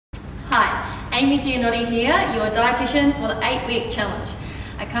Amy Gianotti here, your dietitian for the 8-week challenge.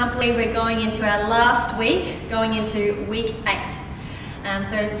 I can't believe we're going into our last week, going into week 8.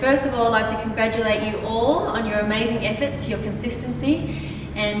 So first of all, I'd like to congratulate you all on your amazing efforts, your consistency,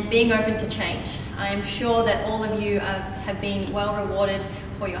 and being open to change. I am sure that all of you have been well rewarded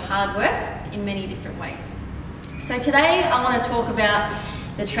for your hard work in many different ways. So today I want to talk about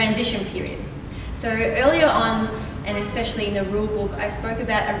the transition period. So earlier on, and especially in the rule book, I spoke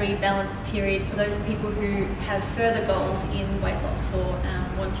about a rebalance period for those people who have further goals in weight loss or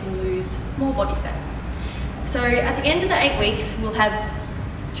want to lose more body fat. So at the end of the 8 weeks, we'll have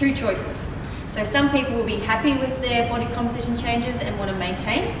 2 choices. So some people will be happy with their body composition changes and want to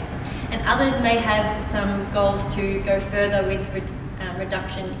maintain, and others may have some goals to go further with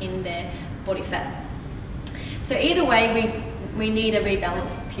reduction in their body fat. So either way, we need a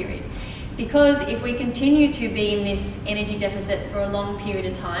rebalance period. Because if we continue to be in this energy deficit for a long period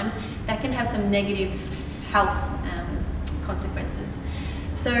of time, that can have some negative health consequences.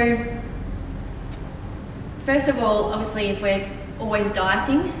 So first of all, obviously if we're always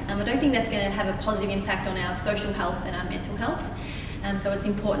dieting, I don't think that's going to have a positive impact on our social health and our mental health. So it's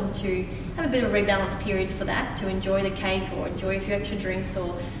important to have a bit of a rebalance period for that, to enjoy the cake or enjoy a few extra drinks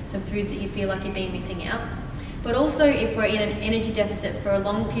or some foods that you feel like you've been missing out. But also if we're in an energy deficit for a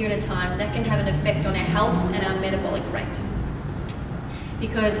long period of time, that can have an effect on our health and our metabolic rate.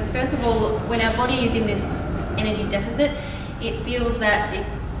 Because first of all, when our body is in this energy deficit, it feels that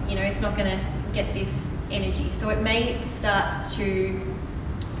it's not going to get this energy. So it may start to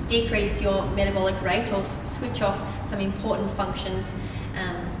decrease your metabolic rate or switch off some important functions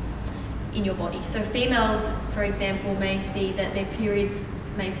in your body. So females, for example, may see that their periods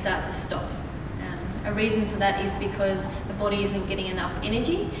may start to stop. A reason for that is because the body isn't getting enough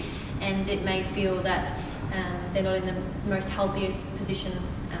energy, and it may feel that they're not in the most healthiest position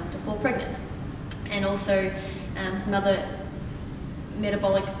to fall pregnant. And also some other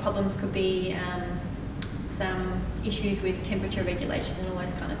metabolic problems could be some issues with temperature regulation and all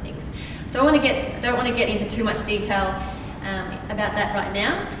those kind of things. So I don't want to get into too much detail about that right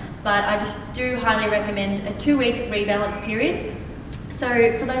now, but I do highly recommend a 2-week rebalance period. So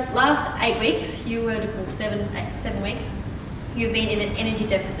for the last 8 weeks, or 7 weeks, you've been in an energy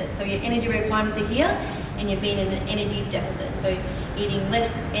deficit. So your energy requirements are here, and you've been in an energy deficit. So eating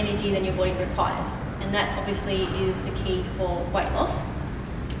less energy than your body requires. And that obviously is the key for weight loss.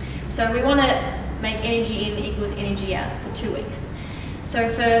 So we want to make energy in equals energy out for 2 weeks. So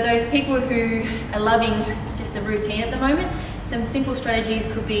for those people who are loving just the routine at the moment, some simple strategies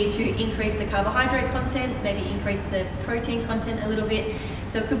could be to increase the carbohydrate content, maybe increase the protein content a little bit.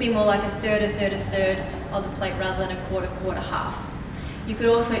 So it could be more like a third of the plate rather than a quarter, half. You could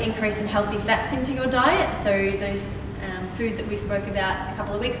also increase some healthy fats into your diet. So those foods that we spoke about a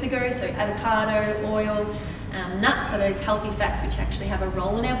couple of weeks ago, so avocado, oil, nuts, so those healthy fats which actually have a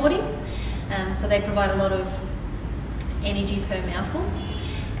role in our body. So they provide a lot of energy per mouthful.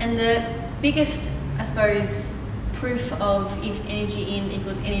 And the biggest, I suppose, proof of if energy in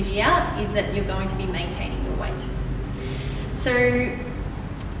equals energy out is that you're going to be maintaining your weight. So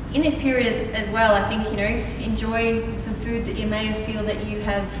in this period as well, I think, enjoy some foods that you may feel that you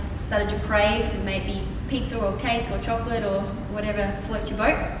have started to crave. It may be pizza or cake or chocolate or whatever floats your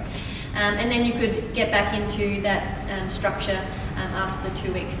boat. And then you could get back into that structure after the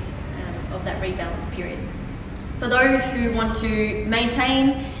 2 weeks of that rebalance period. For those who want to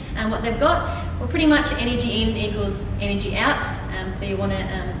maintain what they've got, well, pretty much energy in equals energy out. So you want to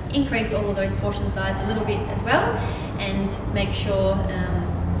increase all of those portion size a little bit as well, and make sure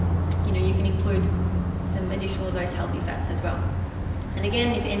you can include some additional of those healthy fats as well. And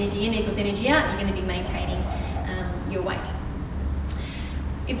again, if energy in equals energy out, you're going to be maintaining your weight.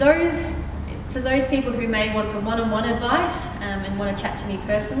 For those people who may want some one-on-one advice and want to chat to me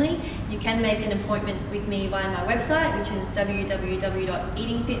personally, you can make an appointment with me via my website, which is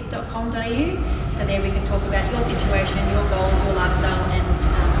www.eatingfit.com.au. So there we can talk about your situation, your goals, your lifestyle, and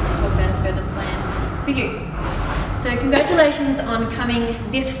talk about a further plan for you. So congratulations on coming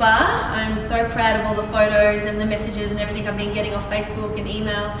this far. I'm so proud of all the photos and the messages and everything I've been getting off Facebook and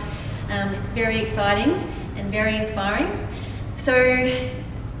email. It's very exciting and very inspiring. So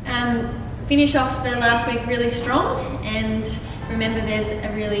finish off the last week really strong, and remember there's a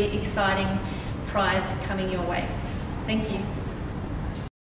really exciting prize coming your way. Thank you.